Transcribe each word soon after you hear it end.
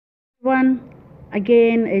Everyone,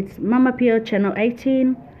 again it's Mama Pio channel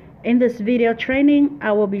 18. In this video training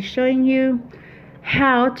I will be showing you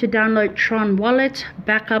how to download Tron Wallet,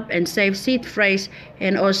 backup and save seed phrase,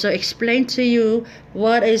 and also explain to you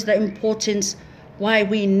what is the importance why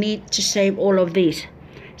we need to save all of these.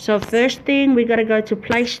 So first thing, we gotta go to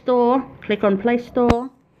Play Store, click on Play Store,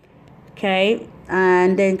 okay,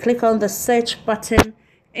 and then click on the search button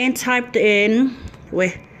and type in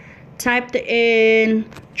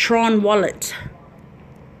Tron Wallet.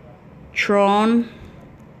 Tron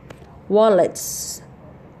Wallets.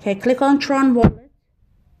 Okay, click on Tron Wallet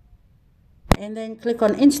and then click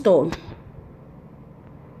on install.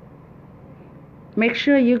 Make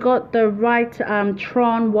sure you got the right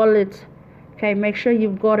Tron Wallet. Okay, make sure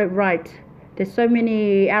you've got it right. There's so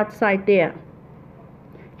many outside there.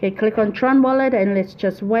 Okay, click on Tron Wallet and let's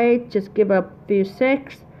just wait. Just give a few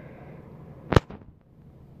seconds.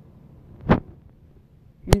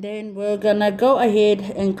 And then we're gonna go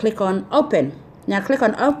ahead and click on open. Now click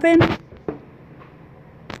on open,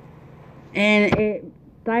 and it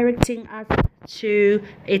directing us to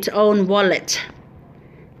its own wallet.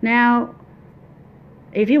 Now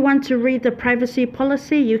if you want to read the privacy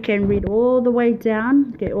policy, you can read all the way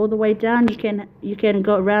down. Okay, all the way down. You can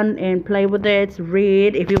go around and play with it,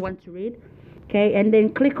 read if you want to read. Okay, and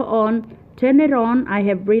then click on turn it on. I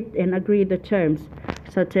have read and agreed the terms.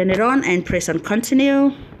 So turn it on and press on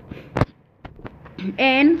continue.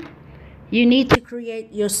 And you need to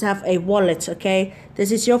create yourself a wallet. Okay,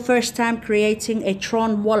 this is your first time creating a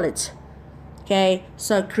Tron wallet. Okay,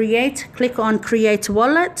 so click on create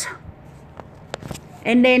wallet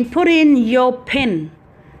and then put in your PIN.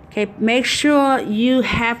 Okay, make sure you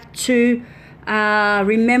have to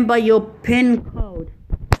remember your PIN code.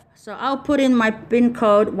 So I'll put in my PIN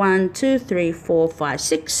code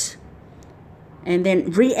 123456 and then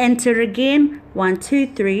re-enter again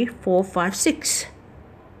 123456.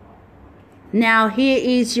 Now here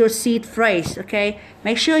is your seed phrase. Okay,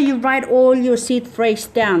 make sure you write all your seed phrase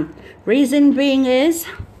down. Reason being is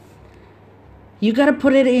you gotta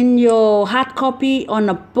put it in your hard copy on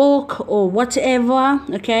a book or whatever.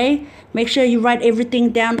 Okay, make sure you write everything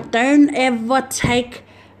down. Don't ever take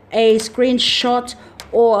a screenshot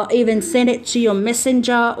or even send it to your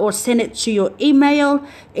messenger or send it to your email.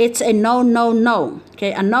 It's a no.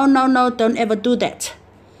 Okay, a no. Don't ever do that.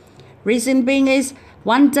 Reason being is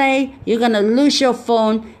one day you're gonna lose your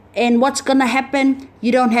phone, and what's gonna happen?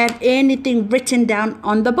 You don't have anything written down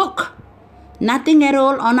on the book, nothing at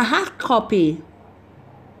all on a hard copy.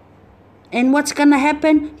 And what's gonna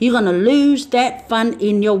happen? You're gonna lose that fund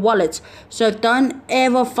in your wallet. So don't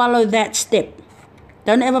ever follow that step.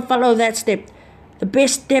 Don't ever follow that step. The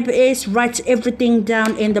best step is write everything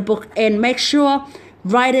down in the book, and make sure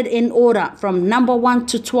write it in order from number 1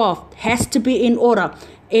 to 12. Has to be in order.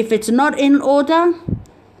 If it's not in order,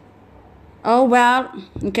 oh well,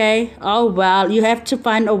 okay, oh well, you have to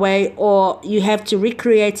find a way, or you have to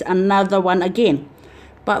recreate another one again.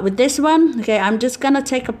 But with this one, okay, I'm just gonna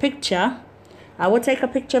take a picture. I will take a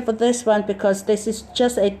picture for this one because this is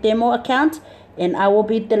just a demo account, and I will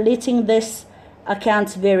be deleting this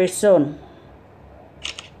account very soon.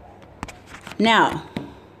 Now,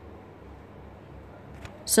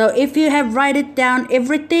 so if you have write it down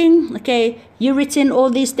everything, okay, you written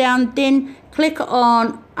all these down, then click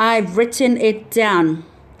on I've written it down,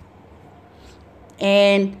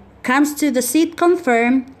 and comes to the seed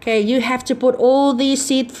confirm. Okay, you have to put all these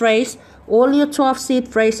seed phrase, all your 12 seed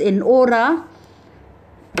phrase in order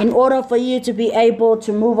for you to be able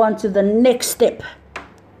to move on to the next step.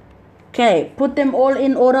 Okay, put them all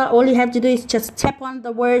in order. All you have to do is just tap on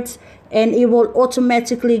the words and it will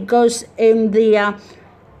automatically goes in the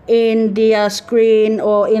screen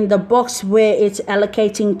or in the box where it's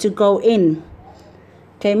allocating to go in.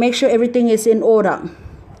 Okay, make sure everything is in order.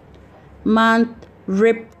 Month,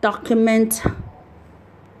 RIP document,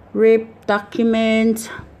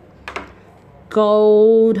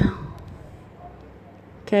 gold.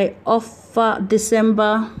 Okay, offer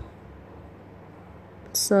December.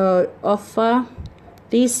 So offer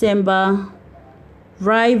December,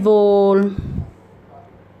 rival,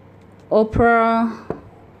 opera,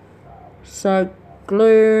 so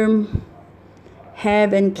gloom,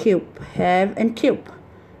 have and cube.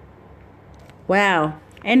 Wow.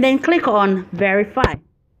 And then click on verify,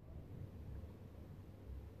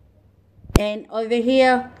 and over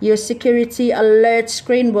here your security alert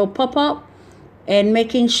screen will pop up, and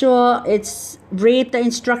making sure it's read the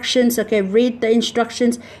instructions. Okay, read the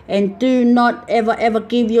instructions, and do not ever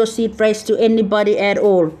give your seed phrase to anybody at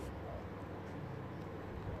all.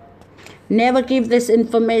 Never give this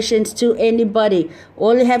information to anybody.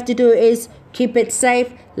 All you have to do is Keep it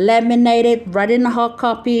safe, laminate it, write in a hard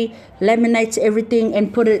copy, laminate everything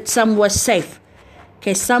and put it somewhere safe.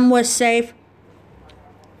 Okay, somewhere safe.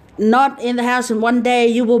 Not in the house, and one day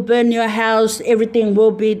you will burn your house, everything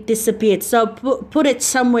will be disappeared. So put it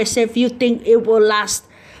somewhere safe. You think it will last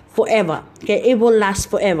forever. Okay, it will last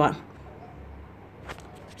forever.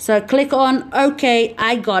 So click on OK,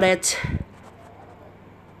 I got it.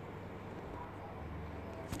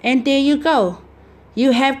 And there you go.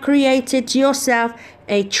 You have created yourself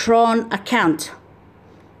a Tron account.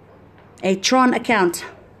 A Tron account.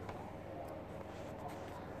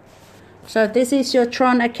 So this is your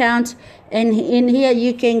Tron account, and in here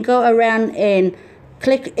you can go around and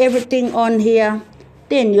click everything on here,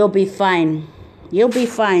 then you'll be fine. You'll be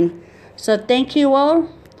fine. So thank you all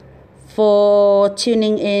for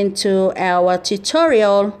tuning in to our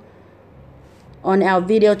tutorial on our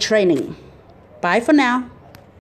video training. Bye for now.